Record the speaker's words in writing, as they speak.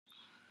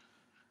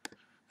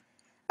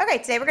Okay,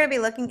 today we're going to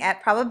be looking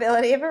at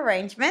probability of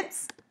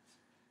arrangements.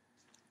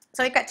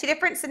 So we've got two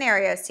different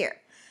scenarios here.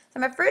 So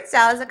my fruit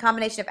salad is a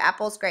combination of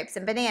apples, grapes,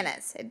 and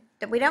bananas.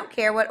 We don't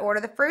care what order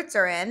the fruits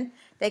are in.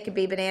 They could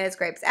be bananas,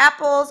 grapes,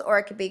 apples, or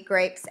it could be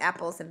grapes,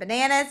 apples, and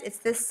bananas. It's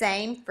the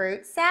same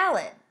fruit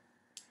salad.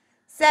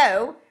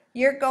 So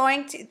you're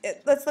going to,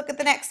 let's look at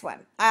the next one.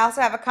 I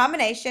also have a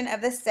combination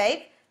of the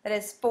safe that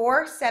is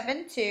 4,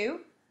 7,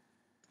 2.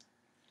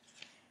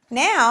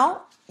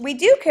 Now, we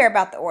do care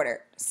about the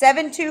order.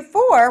 7, 2,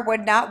 4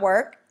 would not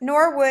work,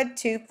 nor would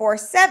 2, 4,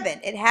 7.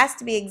 It has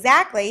to be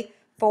exactly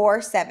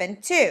 4, 7,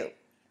 2.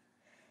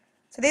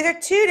 So these are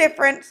two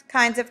different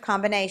kinds of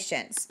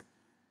combinations.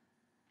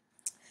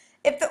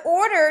 If the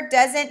order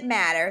doesn't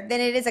matter,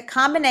 then it is a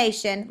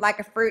combination like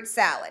a fruit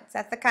salad. So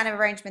that's the kind of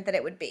arrangement that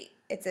it would be.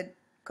 It's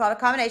called a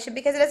combination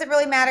because it doesn't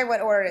really matter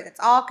what order it is. It's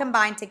all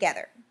combined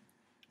together.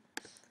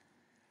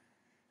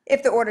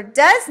 If the order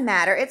does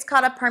matter, it's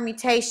called a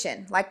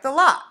permutation, like the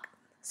lock.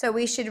 So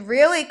we should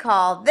really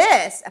call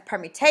this a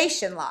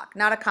permutation lock,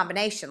 not a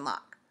combination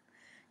lock.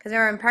 Because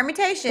remember,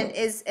 permutation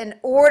is an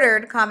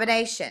ordered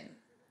combination,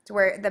 to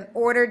where the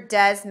order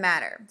does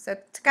matter. So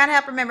to kind of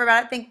help remember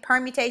about it, think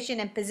permutation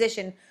and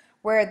position,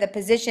 where the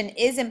position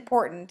is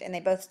important and they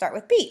both start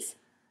with P's.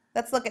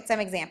 Let's look at some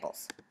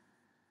examples.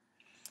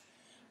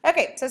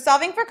 Okay, so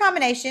solving for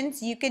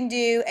combinations, you can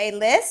do a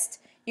list.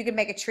 You can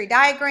make a tree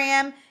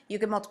diagram, you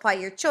can multiply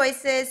your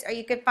choices, or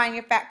you can find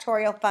your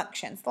factorial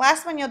functions. The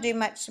last one you'll do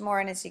much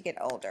more in as you get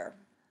older,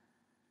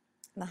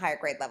 in the higher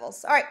grade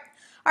levels. All right,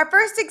 our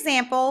first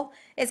example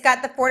is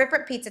got the 4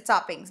 different pizza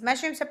toppings: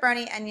 mushrooms,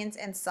 pepperoni, onions,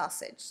 and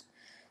sausage.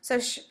 So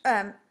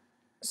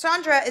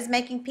Chandra is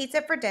making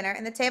pizza for dinner,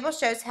 and the table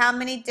shows how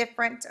many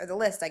different, or the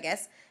list I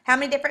guess, how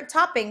many different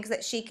toppings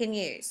that she can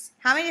use.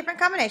 How many different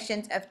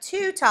combinations of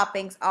 2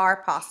 toppings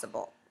are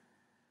possible?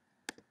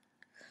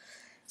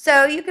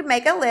 So you could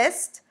make a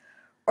list,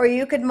 or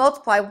you could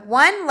multiply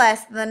one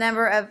less than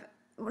the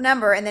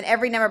number and then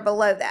every number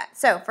below that.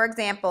 So for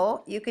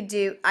example, you could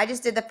do, I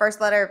just did the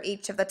first letter of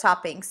each of the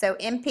toppings. So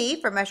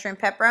MP for mushroom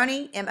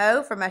pepperoni,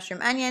 MO for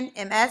mushroom onion,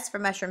 MS for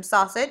mushroom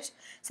sausage.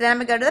 So then I'm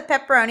going to go to the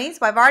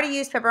pepperonis. Well, I've already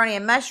used pepperoni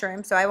and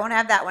mushroom, so I won't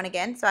have that one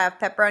again. So I have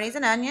pepperonis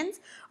and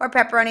onions, or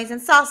pepperonis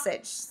and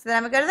sausage. So then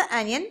I'm going to go to the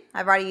onion.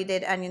 I've already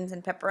did onions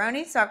and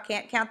pepperoni, so I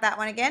can't count that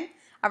one again.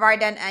 I've already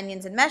done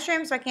onions and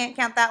mushrooms, so I can't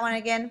count that one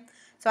again.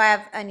 So I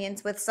have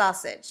onions with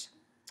sausage.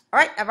 All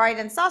right, I've already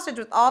done sausage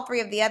with all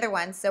 3 of the other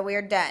ones, so we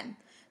are done.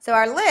 So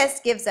our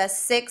list gives us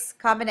 6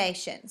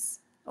 combinations.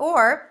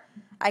 Or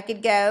I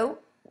could go,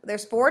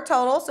 there's 4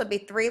 total, so it'd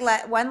be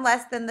 1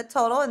 less than the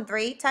total, and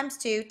 3 times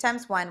 2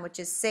 times 1, which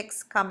is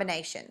 6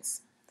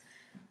 combinations.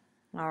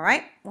 All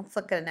right, let's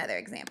look at another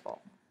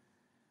example.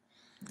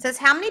 It says,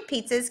 how many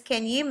pizzas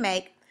can you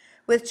make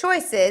with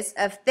choices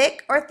of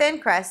thick or thin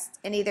crust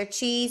and either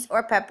cheese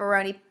or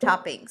pepperoni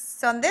toppings?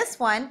 So on this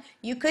one,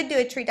 you could do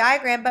a tree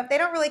diagram, but they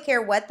don't really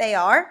care what they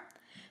are.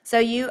 So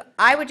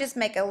I would just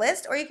make a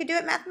list, or you could do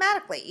it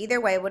mathematically.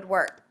 Either way would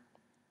work.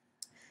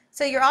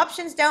 So your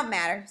options don't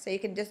matter. So you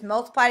can just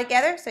multiply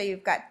together. So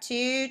you've got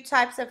 2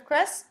 types of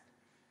crust,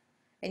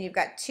 and you've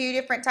got 2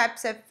 different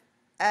types of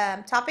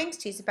toppings,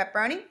 cheese and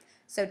pepperoni.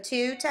 So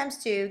 2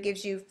 times 2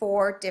 gives you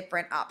 4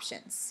 different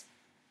options.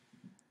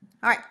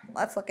 All right,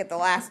 let's look at the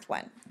last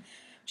one.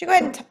 Would you go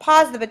ahead and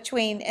pause the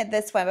between in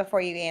this one before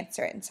you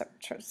answer it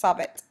and solve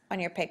it on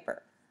your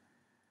paper?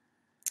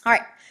 All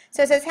right,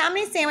 so it says, how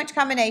many sandwich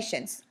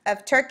combinations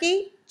of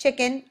turkey,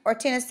 chicken, or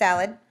tuna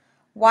salad,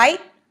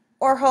 white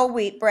or whole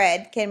wheat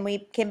bread can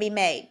be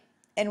made?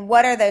 And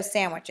what are those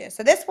sandwiches?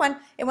 So this one,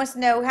 it wants to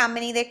know how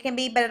many there can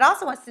be, but it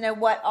also wants to know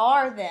what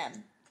are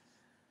them.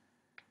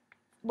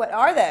 What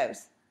are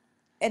those?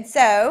 And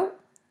so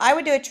I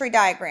would do a tree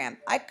diagram.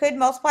 I could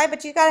multiply,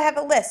 but you got to have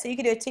a list. So you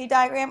could do a tree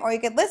diagram, or you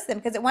could list them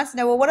because it wants to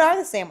know, well, what are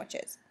the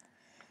sandwiches?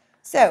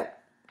 So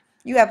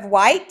you have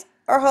white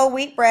or whole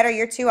wheat bread are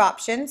your 2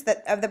 options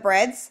of the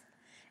breads.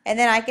 And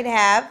then I could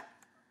have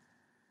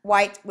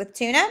white with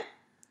tuna,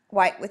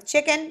 white with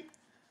chicken,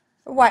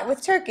 or white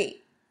with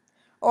turkey.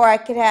 Or I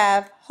could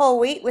have whole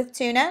wheat with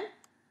tuna,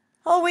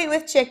 whole wheat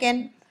with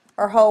chicken,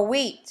 or whole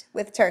wheat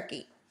with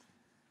turkey.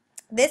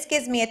 This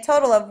gives me a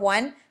total of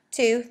 1,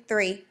 2,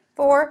 3,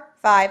 4,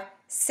 5,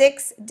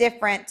 6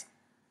 different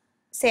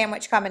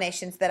sandwich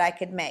combinations that I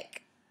could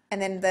make. And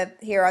then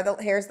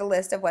here's the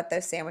list of what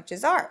those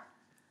sandwiches are.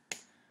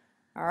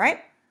 All right.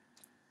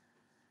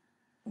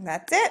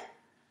 That's it.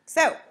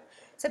 So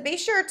be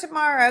sure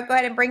tomorrow, go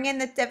ahead and bring in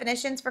the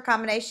definitions for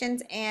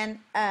combinations and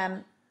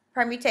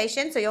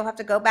permutations. So you'll have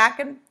to go back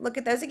and look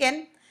at those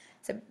again.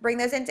 So bring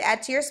those in to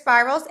add to your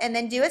spirals, and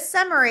then do a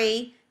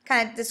summary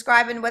kind of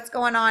describing what's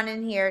going on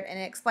in here and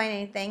explain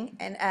anything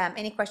and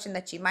any question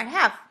that you might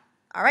have.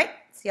 All right,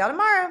 see y'all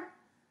tomorrow.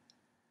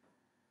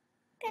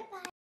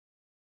 Goodbye.